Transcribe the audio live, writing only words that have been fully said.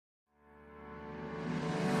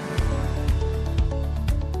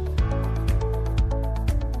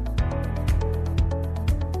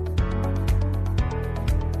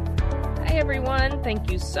everyone.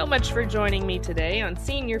 Thank you so much for joining me today on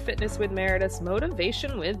Senior Fitness with Meredith's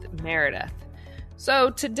Motivation with Meredith.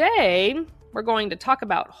 So today, we're going to talk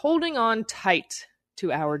about holding on tight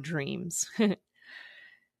to our dreams.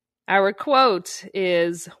 Our quote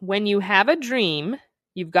is, "When you have a dream,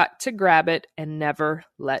 you've got to grab it and never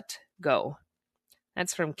let go."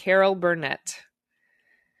 That's from Carol Burnett.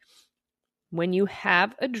 When you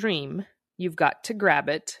have a dream, you've got to grab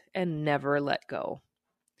it and never let go.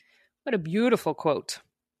 What a beautiful quote.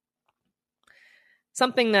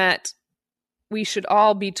 Something that we should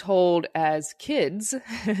all be told as kids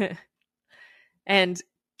and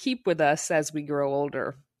keep with us as we grow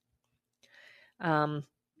older.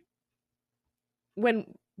 When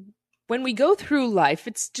we go through life,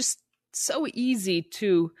 it's just so easy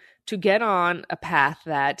to get on a path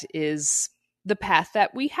that is the path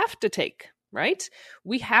that we have to take, right?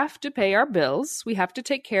 We have to pay our bills. We have to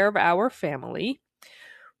take care of our family.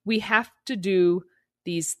 We have to do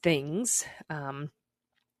these things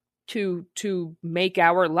to make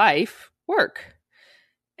our life work.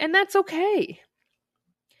 And that's okay.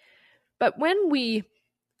 But when we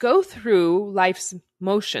go through life's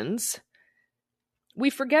motions, we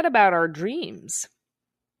forget about our dreams.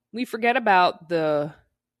 We forget about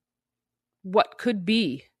what could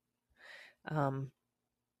be.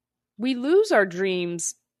 We lose our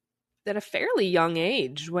dreams at a fairly young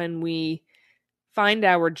age when we find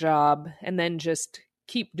our job and then just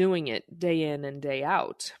keep doing it day in and day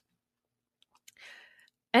out.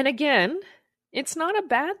 And again, it's not a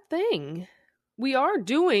bad thing. We are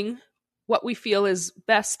doing what we feel is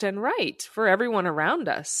best and right for everyone around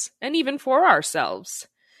us, and even for ourselves.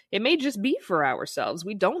 It may just be for ourselves.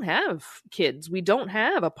 We don't have kids. We don't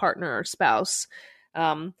have a partner or spouse.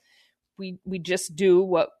 We just do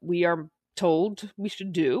what we are told we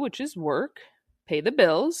should do, which is work, pay the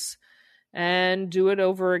bills, and do it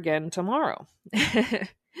over again tomorrow.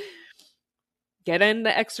 Get in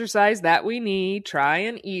the exercise that we need, try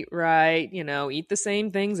and eat right, eat the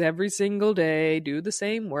same things every single day, do the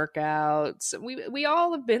same workouts. We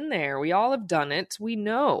all have been there. We all have done it. We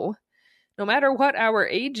know, no matter what our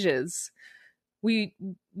age is, we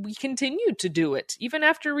continue to do it. Even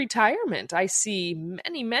after retirement, I see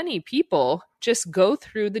many, many people just go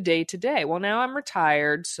through the day to day. Well, now I'm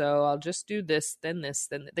retired, so I'll just do this, then this,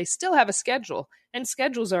 then they still have a schedule, and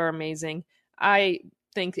schedules are amazing. I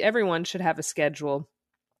think everyone should have a schedule.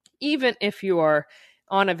 Even if you are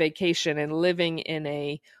on a vacation and living in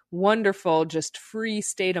a wonderful, just free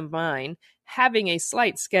state of mind, having a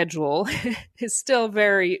slight schedule is still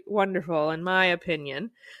very wonderful, in my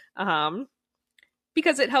opinion,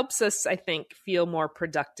 because it helps us, I think, feel more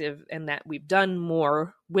productive and that we've done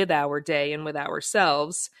more with our day and with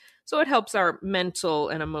ourselves. So it helps our mental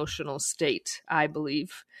and emotional state, I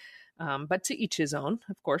believe. But to each his own,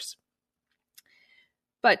 of course.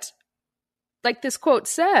 But like this quote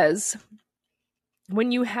says,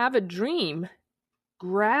 when you have a dream,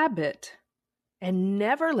 grab it and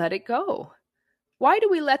never let it go. Why do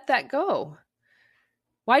we let that go?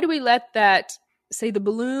 Why do we let that, say, the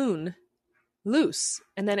balloon loose,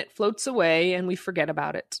 and then it floats away and we forget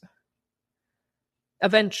about it?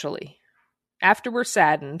 Eventually, after we're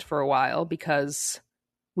saddened for a while because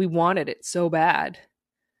we wanted it so bad.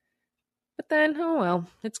 But then, oh well,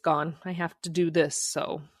 it's gone. I have to do this,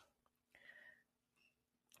 so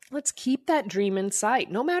let's keep that dream in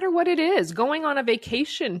sight, no matter what it is. Going on a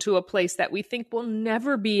vacation to a place that we think we'll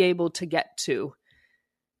never be able to get to.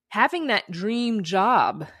 Having that dream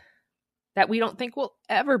job that we don't think we'll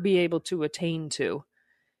ever be able to attain to.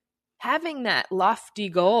 Having that lofty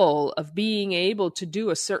goal of being able to do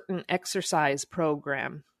a certain exercise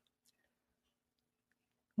program.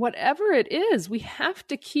 Whatever it is, we have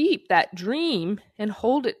to keep that dream and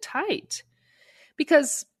hold it tight.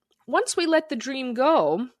 Because once we let the dream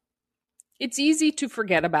go, it's easy to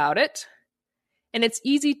forget about it, and it's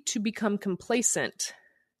easy to become complacent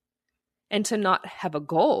and to not have a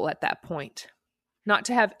goal at that point, not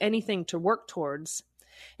to have anything to work towards.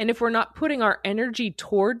 And if we're not putting our energy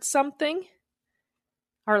towards something,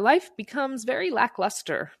 our life becomes very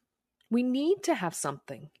lackluster. We need to have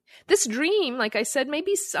something. This dream, like I said, may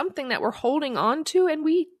be something that we're holding on to, and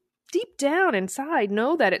we deep down inside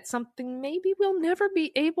know that it's something maybe we'll never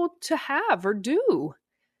be able to have or do.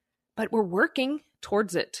 But we're working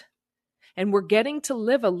towards it. And we're getting to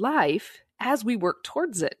live a life as we work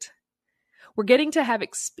towards it. We're getting to have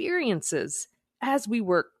experiences as we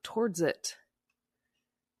work towards it.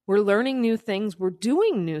 We're learning new things. We're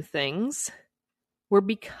doing new things. We're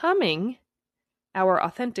becoming our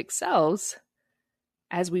authentic selves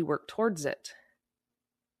as we work towards it.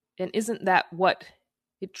 And isn't that what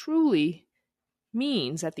it truly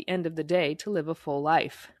means at the end of the day to live a full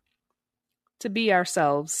life, to be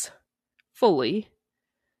ourselves fully,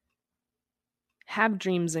 have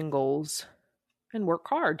dreams and goals, and work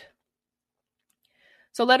hard.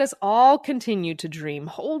 So let us all continue to dream.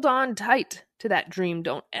 Hold on tight to that dream.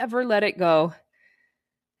 Don't ever let it go.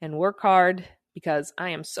 And work hard, because I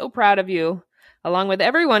am so proud of you, along with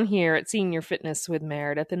everyone here at Senior Fitness with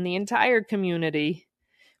Meredith and the entire community.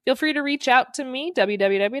 Feel free to reach out to me,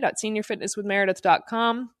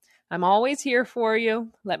 www.seniorfitnesswithmeredith.com. I'm always here for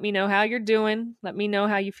you. Let me know how you're doing. Let me know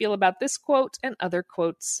how you feel about this quote and other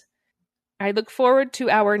quotes. I look forward to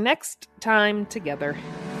our next time together.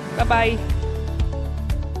 Bye-bye.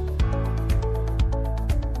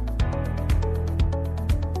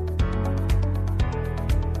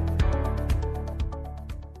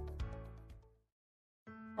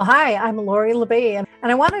 Hi, I'm Lori LeBay, and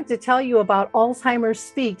I wanted to tell you about Alzheimer's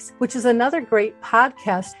Speaks, which is another great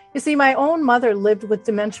podcast. You see, my own mother lived with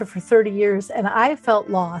dementia for 30 years, and I felt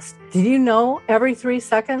lost. Did you know every 3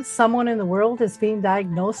 seconds someone in the world is being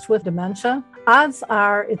diagnosed with dementia? Odds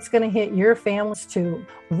are it's going to hit your families too.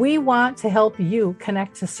 We want to help you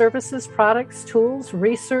connect to services, products, tools,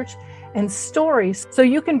 research, and stories so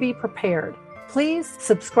you can be prepared. Please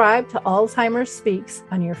subscribe to Alzheimer's Speaks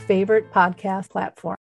on your favorite podcast platform.